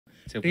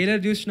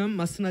Trailer చూసినాం,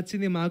 మస్తు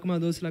నచ్చింది మాకు మా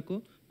దోస్తులకు.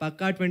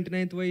 పక్కా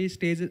 29th పోయి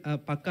స్టేజ్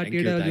పక్కా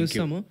థియేటర్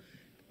చూస్తాము.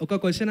 ఒక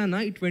క్వశ్చన్ అన్న,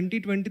 ఈ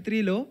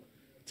 2023లో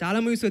చాలా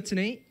మూవీస్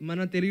వచ్చినాయి, మన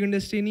తెలుగు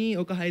ఇండస్ట్రీని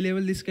ఒక హై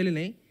లెవెల్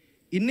తీసుకెళ్ళినాయి.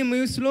 ఇన్ని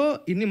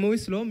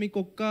మూవీస్లో మీకు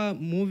ఒక్క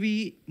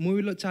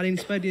మూవీలో చాలా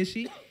ఇన్స్పైర్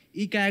చేసి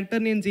ఈ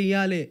క్యారెక్టర్ నేను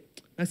చెయ్యాలి,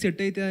 నాకు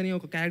సెట్ అవుతుంది అని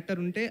ఒక క్యారెక్టర్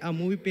ఉంటే ఆ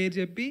మూవీ పేరు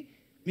చెప్పి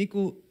మీకు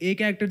ఏ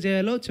క్యారెక్టర్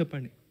చేయాలో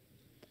చెప్పండి,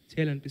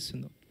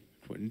 చేయాలనిపిస్తుందో.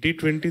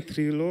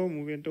 2023లో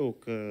మూవీ అంటే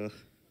ఒక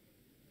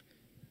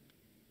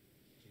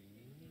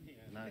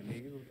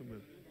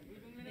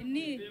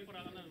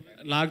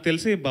నాకు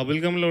తెలిసి బబుల్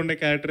గమ్లో ఉండే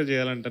క్యారెక్టర్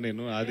చేయాలంట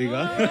నేను,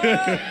 ఆదిగా.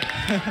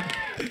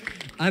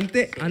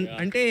 అంతే,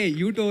 అంటే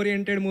యూత్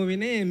ఓరియంటెడ్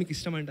మూవీనే మీకు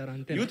ఇష్టం అంటారు?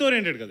 అంతే, యూత్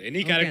ఓరియంటెడ్ కదా,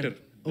 ఎనీ క్యారెక్టర్.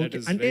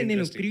 అంటే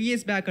నేను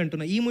ప్రీవియస్ బ్యాక్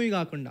అంటున్నా, ఈ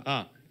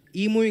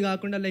మూవీ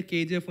కాకుండా లైక్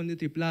KGF ఉంది,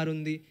 RRR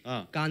ఉంది,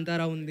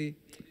 కాంతారా ఉంది,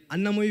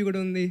 అన్న మూవీ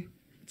కూడా ఉంది,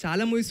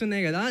 చాలా మూవీస్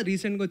ఉన్నాయి కదా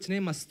రీసెంట్గా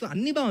వచ్చినాయి, మస్తు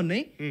అన్ని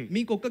బాగున్నాయి.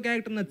 మీకు ఒక్క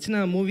క్యారెక్టర్ నచ్చిన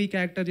మూవీ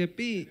క్యారెక్టర్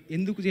చెప్పి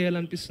ఎందుకు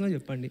చేయాలనిపిస్తుందో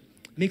చెప్పండి,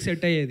 మీకు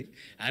సెట్ అయ్యేది.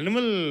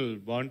 యానిమల్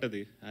బాగుంటుంది.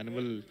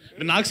 యానిమల్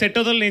నాకు సెట్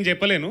అవుతుంది నేను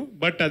చెప్పలేను,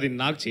 బట్ అది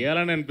నాకు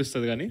చేయాలని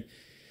అనిపిస్తుంది. కానీ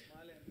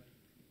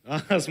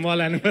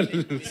స్మాల్ యానిమల్,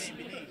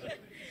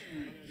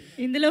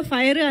 ఇందులో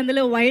ఫైర్,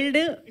 అందులో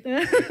wild.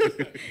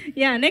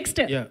 Yeah, next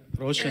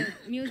Roshan,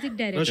 music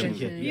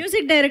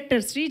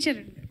director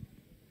Sricharan.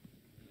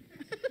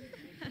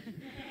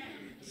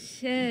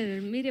 Sir,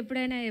 మీరు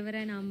ఎప్పుడైనా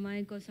ఎవరైనా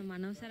అమ్మాయి కోసం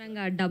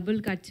అనవసరంగా డబ్బులు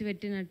ఖర్చు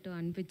పెట్టినట్టు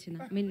అనిపించిన,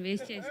 మీన్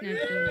వేస్ట్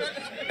చేసినట్టు?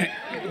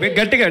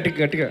 గట్టిగా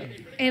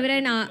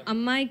ఎవరైనా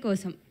అమ్మాయి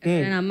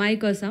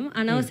కోసం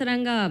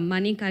అనవసరంగా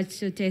మనీ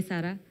ఖర్చు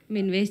చేశారా,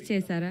 మీన్ వేస్ట్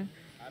చేశారా?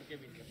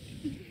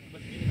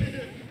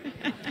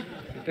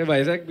 అంటే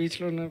వైజాగ్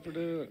బీచ్లో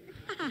ఉన్నప్పుడు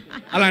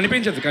అలా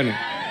అనిపించదు, కానీ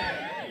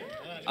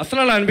అసలు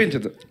అలా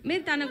అనిపించదు.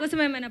 మీరు తన కోసం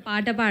ఏమైనా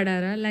పాట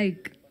పాడారా,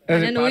 లైక్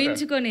నన్ను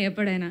ఊహించుకొని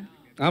ఎప్పుడైనా?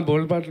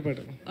 బోల్డ్ పాటలు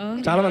పాడారు,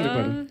 చాలా మంది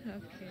పాడారు.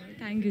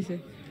 Thank you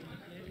sir.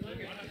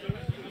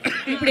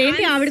 ఇప్పుడు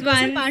ఏంటి, ఆవిడ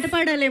పాట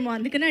పాడాలేమో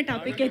అందుకనే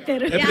టాపిక్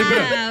ఎత్తారు.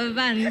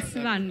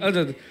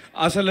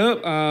 అసలు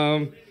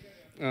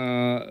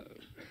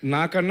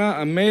నాకన్నా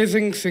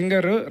అమేజింగ్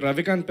సింగర్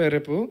రవికాంత్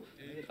పేరేపు.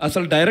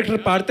 అసలు డైరెక్టర్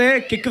పాడితే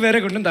కిక్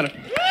వేరేగా ఉంటుంది. అలా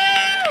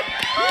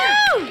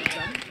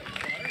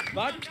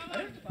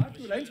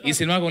ఈ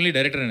సినిమాకి ఓన్లీ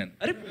డైరెక్టర్ నేను.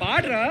 అరే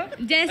పాడరా,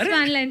 just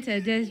one line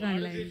sir, just one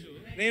line.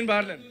 నేను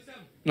పాడలేను,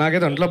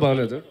 నాకైతే ఒంట్లో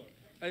బాగలేదు,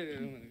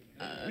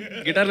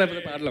 గిటార్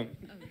లేకపోతే పాడలేం.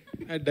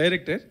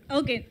 డైరెక్టర్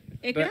ఓకే,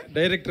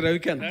 డైరెక్టర్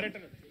రవికాంత్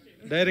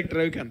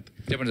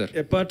చెప్పండి sir.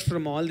 Apart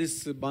from all this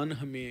ban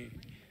హమీ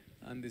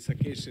on this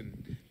occasion,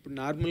 ఇప్పుడు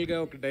నార్మల్గా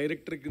ఒక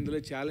డైరెక్టర్కి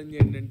ఇందులో ఛాలెంజ్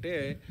ఏంటంటే,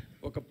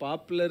 ఒక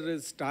పాపులర్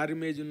స్టార్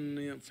ఇమేజ్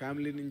ఉన్న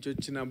ఫ్యామిలీ నుంచి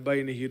వచ్చిన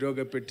అబ్బాయిని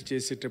హీరోగా పెట్టి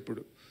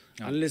చేసేటప్పుడు,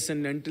 unless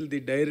and until the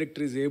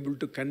director is able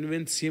to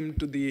convince him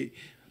to the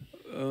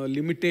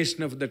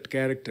limitation of that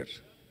character,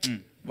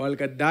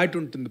 వాళ్ళకి అది దాటి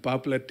ఉంటుంది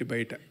పాపులారిటీ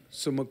బయట.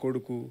 సుమ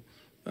కొడుకు,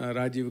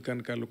 రాజీవ్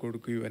కనకాల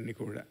కొడుకు, ఇవన్నీ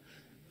కూడా.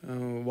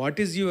 What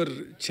is your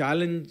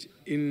challenge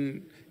in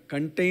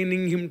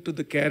containing him to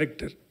the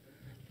character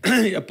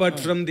apart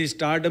from the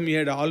stardom he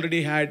had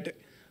already had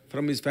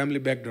from his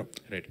family backdrop?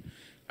 Right,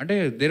 అంటే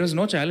దేర్ వాజ్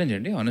నో ఛాలెంజ్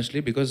అండి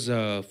ఆనెస్ట్లీ, బికాజ్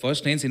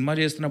ఫస్ట్ నేను cinema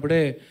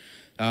చేస్తున్నప్పుడే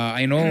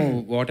I know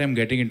what I'm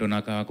getting in to.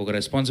 నాకు ఒక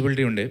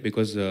responsibility ఉండే,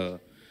 because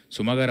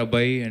సుమా గారు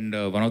అబ్బాయి and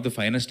one of the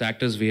finest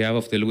actors we have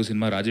of Telugu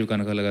cinema Rajiv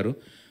Kanakala గారు,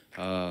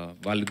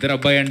 వాళ్ళిద్దరు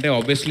అబ్బాయి అంటే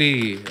ఆబ్వియస్లీ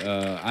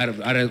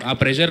ఆ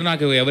ప్రెషర్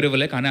నాకు ఎవరు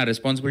ఇవ్వలే, కానీ ఆ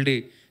రెస్పాన్సిబిలిటీ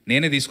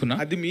నేనే తీసుకున్నా.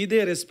 అది మీదే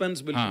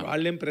రెస్పాన్సిబిలిటీ,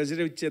 వాళ్ళేం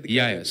ప్రెషర్ ఇచ్చేది.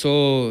 సో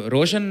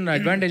రోషన్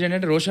అడ్వాంటేజ్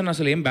ఏంటంటే, రోషన్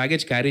అసలు ఏం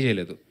బ్యాగేజ్ క్యారీ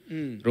చేయలేదు.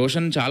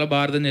 రోషన్ చాలా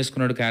బాగా అర్థం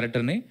చేసుకున్నాడు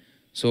క్యారెక్టర్ని.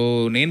 సో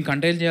నేను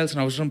కంటైన్ చేయాల్సిన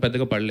అవసరం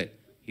పెద్దగా పడలే.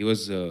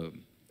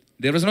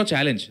 There was no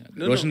challenge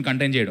Roshan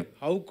contain చేయడం.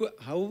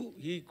 How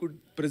he could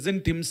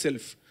present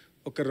himself,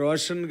 ఒక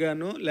రోషన్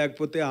గాను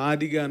లేకపోతే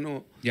ఆది గాను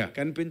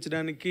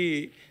కనిపించడానికి,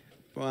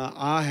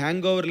 ఆ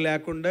హ్యాంగ్ ఓవర్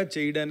లేకుండా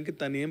చేయడానికి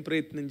తను ఏం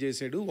ప్రయత్నం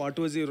చేశాడు? What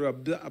was your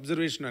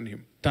observation on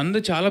him? తనది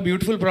చాలా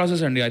బ్యూటిఫుల్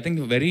ప్రాసెస్ అండి. I think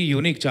very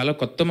unique. చాలా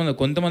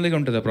కొంతమందికి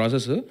ఉంటుంది ఆ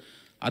ప్రాసెస్.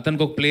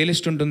 అతనికి ఒక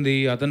ప్లేలిస్ట్ ఉంటుంది.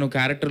 అతను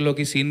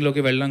క్యారెక్టర్లోకి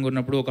సీన్లోకి వెళ్ళడానికి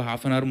ఉన్నప్పుడు ఒక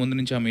హాఫ్ అన్ అవర్ ముందు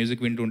నుంచి ఆ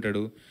మ్యూజిక్ వింటూ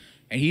ఉంటాడు.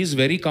 And he's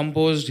very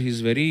composed,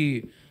 he's very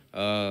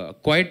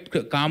quiet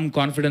com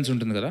confidence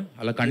ఉంటుంది కదా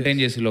అలా కంటైన్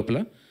చేసి లోపల.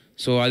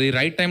 సో అది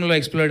రైట్ టైంలో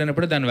ఎక్స్ప్లోర్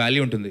అయినప్పుడు దాని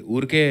వాల్యూ ఉంటుంది.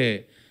 ఊరికే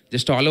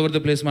just all over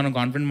the place మనం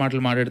కాన్ఫిడెంట్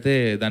మాటలు మాట్లాడితే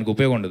దానికి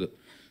ఉపయోగం ఉండదు.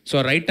 సో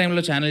రైట్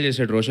టైంలో ఛానల్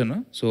చేశాడు Roshan.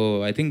 So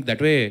I think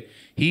that way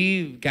he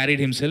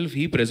carried himself,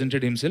 he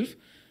presented himself.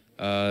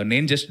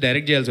 నేను జస్ట్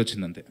డైరెక్ట్ చేయాల్సి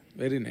వచ్చింది అంతే.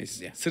 Very nice.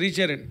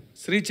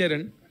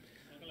 శ్రీచరణ్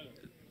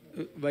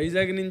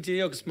వైజాగ్ నుంచి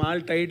ఒక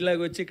స్మాల్ టైడ్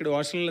లాగా వచ్చి ఇక్కడ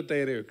వాషన్లో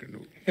తయారయ్యావు ఇక్కడ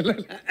నువ్వు,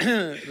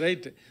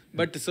 right?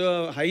 But so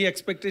high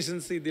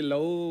expectations, ఇది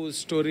లవ్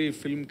స్టోరీ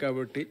ఫిల్మ్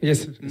కాబట్టి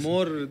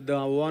more the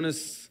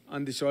onus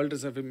on the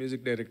shoulders of a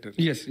music director.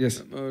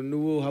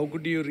 నువ్వు how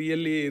could you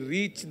really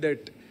reach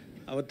that?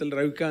 అవతల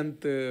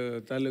రవికాంత్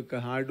తాలూకా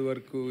హార్డ్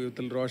వర్క్,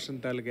 యువతల రోషన్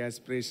తాలూకా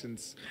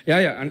ఆస్పిరేషన్స్.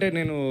 అంటే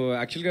నేను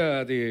యాక్చువల్గా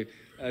అది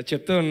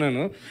చెప్తూ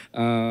ఉన్నాను.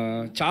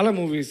 చాలా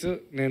మూవీస్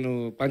నేను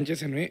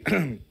పనిచేసినవి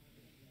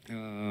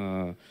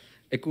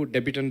ఎక్కువ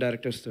డెబ్యూటెంట్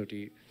డైరెక్టర్స్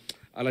తోటి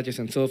అలా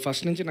చేశాను. సో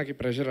ఫస్ట్ నుంచి నాకు ఈ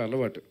ప్రెషర్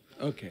అలవాటు.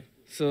 ఓకే.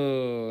 సో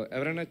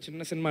ఎవరైనా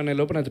చిన్న సినిమా అనే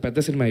లోపల అది పెద్ద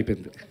సినిమా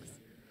అయిపోయింది.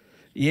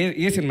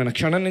 ఏ సినిమా నా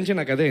క్షణం నుంచి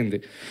నాకు అదే అయింది.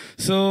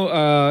 సో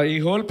ఈ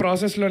హోల్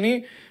ప్రాసెస్లోని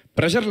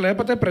ప్రెషర్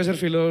లేకపోతే ప్రెషర్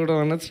ఫీల్ అవ్వడం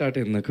అన్నది స్టార్ట్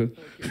అయింది నాకు.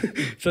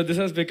 So this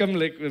has become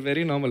like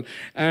very normal.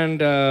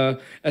 And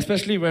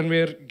especially when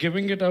we are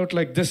giving it out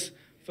like this,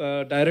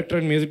 director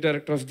and music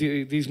director of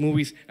these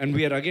movies, and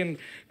we are again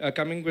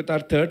coming with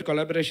our third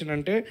collaboration,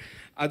 అంటే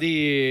అది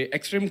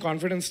extreme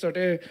confidence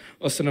తోటే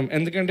వస్తున్నాం.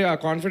 ఎందుకంటే ఆ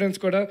confidence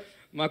కూడా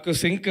మాకు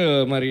sync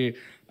మరి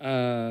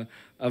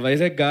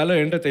వైజాగ్ గాలో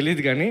ఏంటో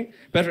తెలియదు కానీ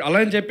అలా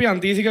అని చెప్పి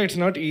అంత ఈజీగా it's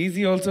not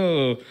easy also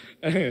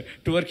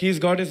to work. He's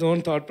got his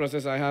own thought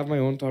process, I have my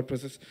own thought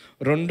process.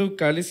 రెండు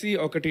కలిసి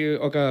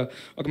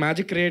ఒక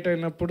మ్యాజిక్ క్రియేట్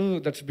అయినప్పుడు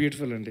దట్స్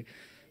బ్యూటిఫుల్ అండి.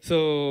 సో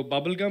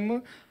బబుల్ గమ్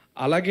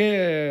అలాగే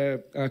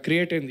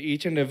క్రియేట్ అయింది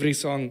each and every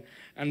song.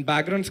 And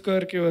background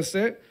స్కోర్కి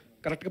వస్తే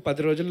కరెక్ట్గా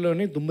 10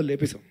 రోజుల్లోనే దుమ్ము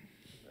లేపేసాం.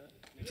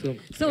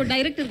 సో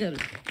డైరెక్టర్ గారు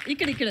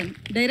ఇక్కడ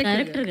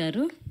డైరెక్టర్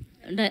గారు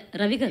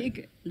రవి గారు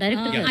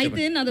డైరెక్టర్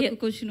అయితే నాదొక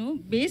క్వశ్చన్.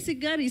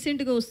 బేసిక్గా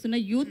రీసెంట్గా వస్తున్న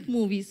యూత్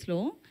మూవీస్లో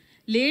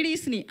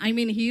లేడీస్ని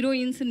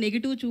హీరోయిన్స్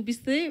నెగిటివ్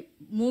చూపిస్తే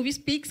మూవీస్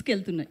పీక్స్కి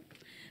వెళ్తున్నాయి.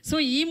 సో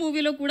ఈ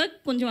మూవీలో కూడా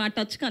కొంచెం ఆ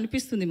టచ్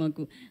కనిపిస్తుంది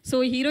మాకు. సో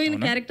హీరోయిన్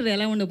క్యారెక్టర్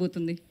ఎలా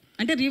ఉండబోతుంది?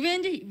 అంటే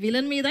రివెంజ్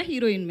విలన్ మీద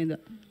హీరోయిన్ మీద.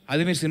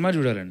 అది మీరు సినిమా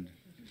చూడాలండి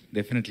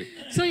డెఫినెట్లీ.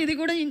 సో ఇది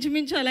కూడా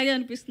ఇంచుమించు అలాగే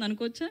అనిపిస్తుంది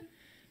అనుకోవచ్చా?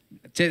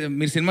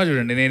 మీరు సినిమా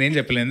చూడండి, నేనేం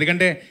చెప్పలేను.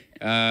 ఎందుకంటే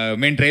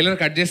మేము ట్రైలర్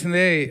కట్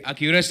చేసిందే ఆ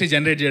క్యూరియాసిటీ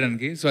జనరేట్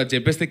చేయడానికి. సో అది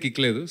చెప్పేస్తే కిక్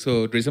లేదు. So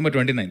December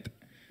 29th.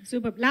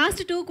 Super.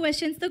 Last 2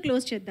 questions తో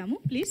క్లోజ్ చేద్దాము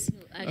ప్లీజ్.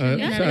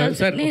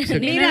 సార్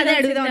మీరు అదే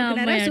అడుగుదాం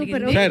అనుకున్నారా?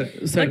 సూపర్.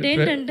 బట్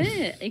ఏంటంటే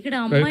ఇక్కడ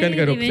అమ్మాయి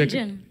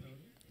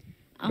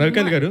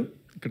రవికాంత్ గారు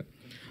ఇక్కడ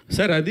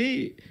సార్, అది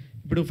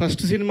ఇప్పుడు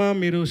ఫస్ట్ సినిమా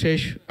మీరు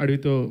శేష్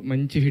అడవితో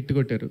మంచి హిట్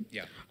కొట్టారు.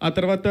 ఆ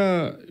తర్వాత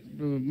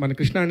మన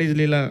కృష్ణ అండ్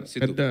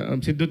పెద్ద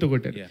సిద్ధుతో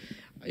కొట్టారు.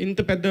 ఇంత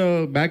పెద్ద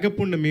బ్యాకప్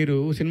ఉన్న మీరు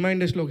సినిమా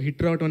ఇండస్ట్రీలో ఒక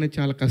హిట్ రావడం అనేది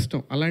చాలా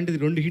కష్టం. అలాంటిది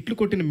 2 హిట్లు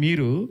కొట్టిన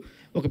మీరు,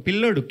 ఒక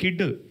పిల్లోడు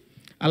కిడ్,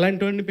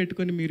 అలాంటి వాడిని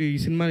పెట్టుకొని మీరు ఈ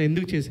సినిమా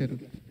ఎందుకు చేశారు?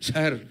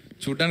 సార్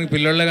చూడడానికి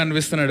పిల్లోడ్లాగా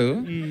అనిపిస్తున్నాడు,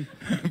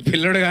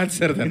 పిల్లోడు కాదు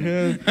సార్ తను.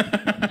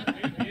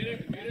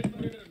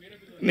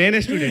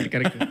 నేనే స్టూడెంట్,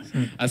 కరెక్ట్.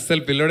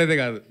 అస్సలు పిల్లోడైతే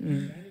కాదు.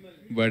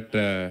 బట్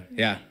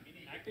యా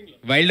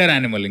వైల్డర్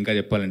యానిమల్ ఇంకా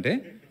చెప్పాలంటే.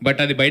 బట్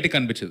అది బయటకు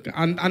కనిపించదు.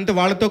 అంత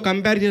వాళ్ళతో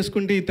కంపేర్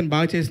చేసుకుంటే ఇతను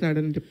బాగా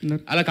చేసినాడని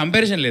చెప్తున్నారు. అలా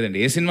కంపారిజన్ లేదండి.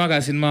 ఏ సినిమాకి ఆ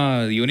సినిమా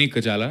యూనిక్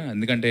చాలా.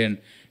 ఎందుకంటే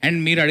అండ్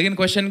మీరు అడిగిన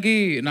క్వశ్చన్కి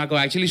నాకు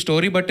యాక్చువల్లీ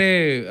స్టోరీ బట్టే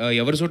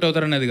ఎవరు సూట్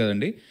అవుతారనేది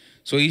కదండి.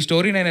 సో ఈ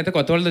స్టోరీ నేనైతే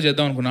కొత్త వాళ్ళతో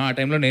చేద్దాం అనుకున్నా. ఆ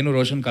టైంలో నేను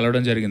రోషన్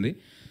కలవడం జరిగింది.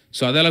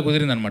 సో అది అలా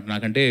కుదిరింది అనమాట.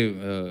 నాకంటే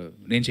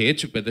నేను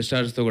చేయొచ్చు పెద్ద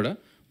స్టార్స్తో కూడా,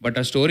 బట్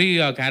ఆ స్టోరీ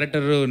ఆ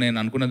క్యారెక్టర్ నేను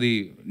అనుకున్నది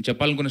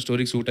చెప్పాలనుకున్న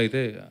స్టోరీకి సూట్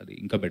అయితే అది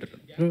ఇంకా బెటర్.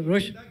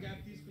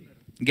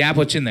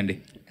 గ్యాప్ వచ్చిందండి.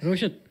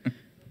 రోషన్,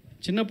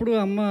 చిన్నప్పుడు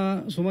అమ్మ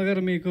సుమ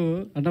గారు మీకు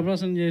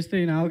అన్నప్రాసన చేస్తే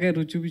ఈ ఆవకాయ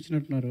రుచి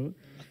చూపించినట్టున్నారు.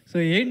 సో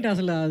ఏంటి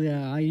అసలు అది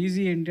ఆ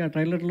ఈజీ ఏంటి? ఆ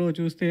ట్రైలర్లో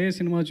చూస్తే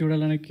సినిమా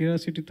చూడాలనే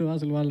క్యూరియాసిటీతో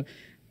అసలు వాళ్ళ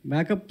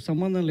బ్యాకప్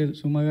సంబంధం లేదు.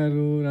 సుమ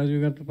గారు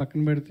రాజీవ్ గారితో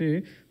పక్కన పెడితే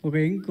ఒక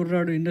యంగ్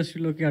కుర్రాడు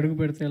ఇండస్ట్రీలోకి అడుగు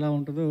పెడితే ఎలా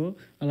ఉంటుందో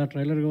అలా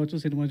ట్రైలర్ కావచ్చు,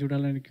 సినిమా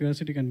చూడాలనే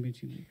క్యూరియాసిటీ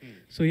కనిపించింది.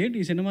 సో ఏంటి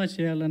ఈ సినిమా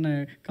చేయాలనే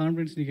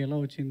కాన్ఫిడెన్స్ నీకు ఎలా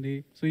వచ్చింది?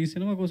 సో ఈ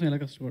సినిమా కోసం ఎలా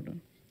కష్టపడ్డావు?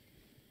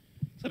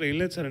 సార్ ఏం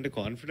లేదు సార్, అంటే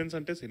కాన్ఫిడెన్స్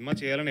అంటే సినిమా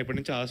చేయాలని ఎప్పటి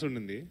నుంచి ఆశ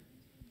ఉండింది.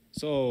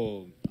 సో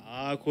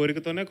ఆ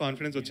కోరికతోనే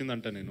కాన్ఫిడెన్స్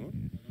వచ్చిందంట నేను.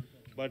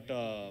 బట్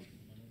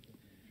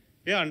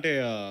అంటే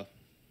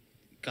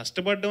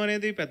కష్టపడడం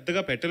అనేది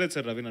పెద్దగా పెట్టలేదు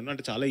సార్ రవి నన్ను.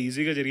 అంటే చాలా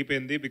ఈజీగా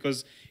జరిగిపోయింది. బికాజ్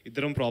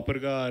ఇద్దరం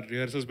ప్రాపర్గా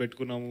రిహర్సల్స్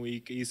పెట్టుకున్నాము.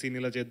 ఈ సీన్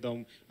ఇలా చేద్దాం,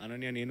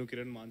 అనన్య, నేను,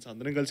 కిరణ్, మాన్స్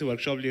అందరం కలిసి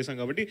వర్క్షాప్ చేసాం.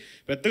 కాబట్టి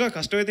పెద్దగా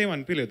కష్టమైతే ఏం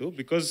అనిపించలేదు.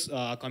 బికాజ్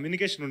ఆ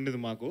కమ్యూనికేషన్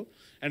ఉండేది మాకు.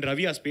 అండ్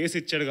రవి ఆ స్పేస్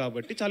ఇచ్చాడు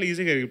కాబట్టి చాలా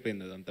ఈజీగా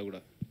జరిగిపోయింది అదంతా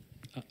కూడా.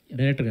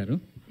 డైరెక్టర్ గారు,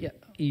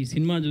 ఈ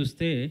సినిమా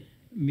చూస్తే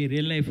మీ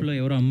రియల్ లైఫ్లో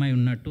ఎవరో అమ్మాయి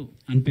ఉన్నట్టు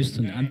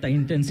అనిపిస్తుంది, అంత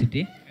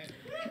ఇంటెన్సిటీ.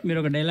 మీరు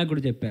ఒక డైలాగ్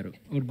కూడా చెప్పారు,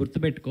 ఒకటి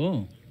గుర్తుపెట్టుకో,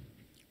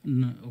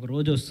 ఒక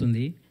రోజు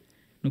వస్తుంది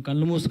నువ్వు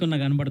కళ్ళు మూసుకున్నా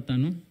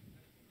కనబడతాను,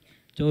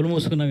 చెవులు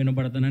మూసుకున్నా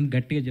వినపడతాను అని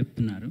గట్టిగా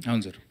చెప్తున్నారు.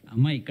 అవును సార్.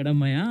 అమ్మాయి ఇక్కడ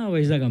అమ్మాయా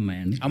వైజాగ్ అమ్మాయి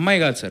అండి? అమ్మాయి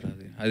కాదు సార్,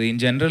 అది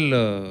ఇన్ జనరల్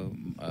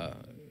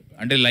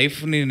అంటే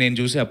లైఫ్ని నేను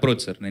చూసే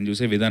అప్రోచ్ సార్, నేను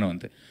చూసే విధానం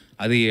అంతే.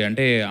 అది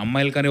అంటే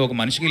అమ్మాయిలు కానీ ఒక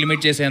మనిషికి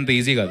లిమిట్ చేసే అంత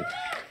ఈజీ కాదు,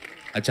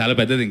 అది చాలా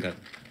పెద్దది. ఇంకా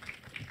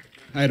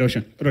హాయ్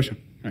రోషన్.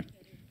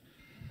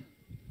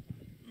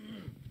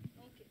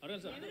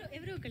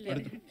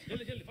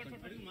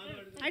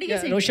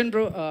 రోషన్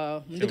బ్రో,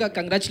 ముందుగా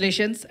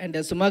కంగ్రాచులేషన్స్. అండ్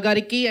సుమా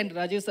గారికి and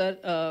Rajiv sir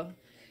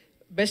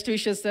best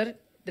wishes sir.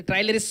 The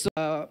trailer is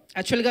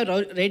యాక్చువల్గా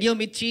రేడియో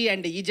మిర్చి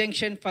అండ్ ఈ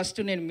జంక్షన్ ఫస్ట్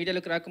నేను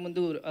మీడియాలోకి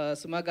రాకముందు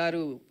సుమా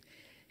గారు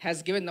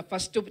has given the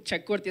first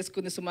check కూడా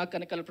తీసుకుంది సుమా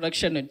కనకల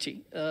ప్రొడక్షన్ నుంచి.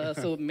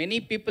 సో మెనీ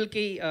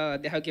పీపుల్కి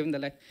they have given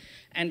the life.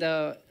 And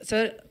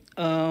sir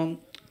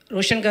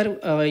Roshan గారు,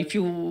 ఇఫ్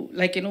యూ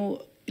లైక్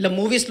ఇలా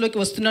మూవీస్లోకి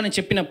వస్తున్నానని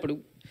చెప్పినప్పుడు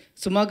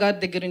సుమా గారి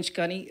దగ్గర నుంచి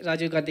కానీ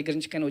రాజీవ్ గారి దగ్గర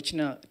నుంచి కానీ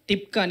వచ్చిన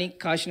టిప్ కానీ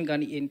కాషన్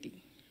కానీ ఏంటి?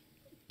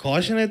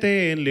 కాషన్ అయితే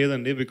ఏం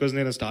లేదండి, బికాజ్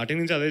నేను స్టార్టింగ్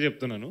నుంచి అదే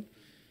చెప్తున్నాను.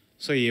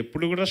 సో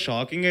ఎప్పుడు కూడా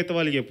షాకింగ్ అయితే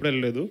వాళ్ళకి ఎప్పుడు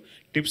వెళ్ళలేదు.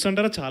 టిప్స్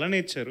అంటారా చాలానే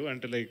ఇచ్చారు.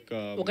 అంటే లైక్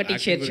ఒకటి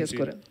షేర్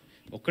చేసుకోరా?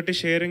 ఒకటి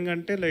షేరింగ్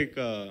అంటే లైక్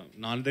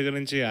నాన్న దగ్గర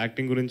నుంచి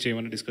యాక్టింగ్ గురించి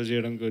ఏమైనా డిస్కస్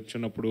చేయడానికి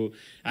వచ్చినప్పుడు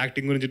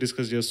యాక్టింగ్ గురించి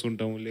డిస్కస్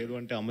చేస్తుంటాము. లేదు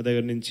అంటే అమ్మ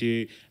దగ్గర నుంచి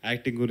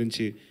యాక్టింగ్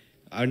గురించి.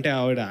 అంటే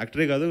ఆవిడ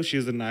యాక్టరే కాదు,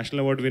 she is the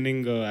national award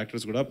winning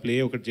actors కూడా ప్లే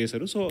ఒకటి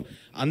చేశారు. సో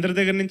అందరి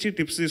దగ్గర నుంచి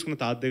టిప్స్ తీసుకున్న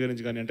తాత దగ్గర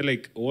నుంచి కానీ అంటే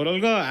లైక్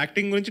ఓవరాల్గా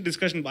యాక్టింగ్ గురించి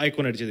డిస్కషన్ బాగా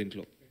ఎక్కువ నడిచేది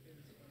ఇంట్లో.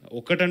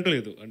 ఒక్కటంటూ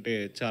లేదు, అంటే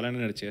చాలానే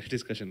నడిచాయి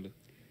డిస్కషన్లు.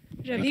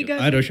 రవి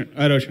గారు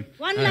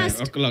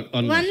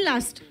వన్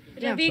లాస్ట్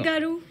రవి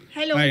గారు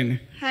hello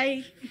hi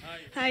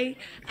hi.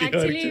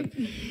 Actually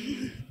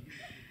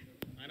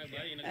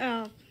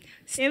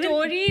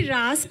story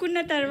రాసుకున్న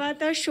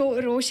తర్వాత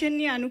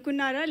రోషన్ని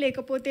అనుకున్నారా,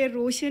 లేకపోతే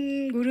రోషన్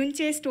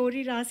గురించే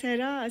స్టోరీ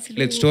రాసారా? అసలు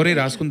లేదు, స్టోరీ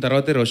రాసుకున్న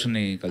తర్వాతే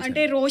రోషన్ని కలిసాను.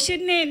 అంటే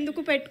రోషన్నే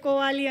ఎందుకు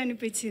పెట్టుకోవాలి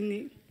అనిపించింది?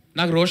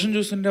 నాకు రోషన్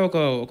చూస్తుంటే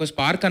ఒక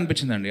స్పార్క్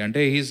అనిపించిందండి.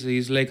 అంటే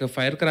he's like a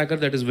fire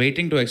cracker that is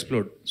waiting to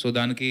explode. So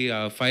దానికి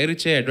ఫైర్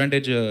ఇచ్చే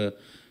అడ్వాంటేజ్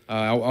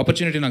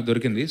ఆపర్చునిటీ నాకు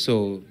దొరికింది. So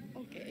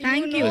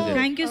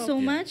thank you so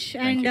much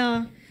and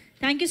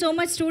thank you so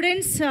much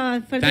students.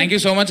 Thank you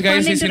so much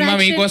guys. ఈ cinema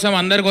మీకోసం,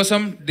 అందరి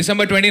కోసం,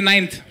 December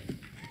 29th.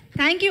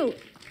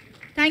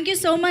 Thank you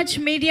so much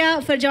media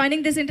for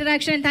joining this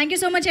interaction. Thank you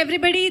so much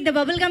everybody, the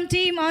Bubblegum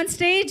team on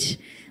stage.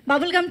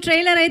 Bubblegum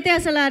trailer అయితే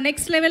అసలు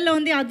next లెవెల్లో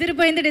ఉంది,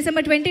 అదిరిపోయింది.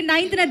 December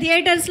 29th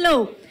థియేటర్స్లో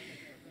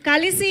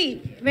కలిసి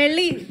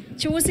వెళ్ళి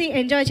చూసి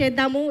ఎంజాయ్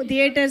చేద్దాము.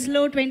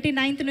 థియేటర్స్లో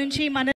 29th నుంచి మన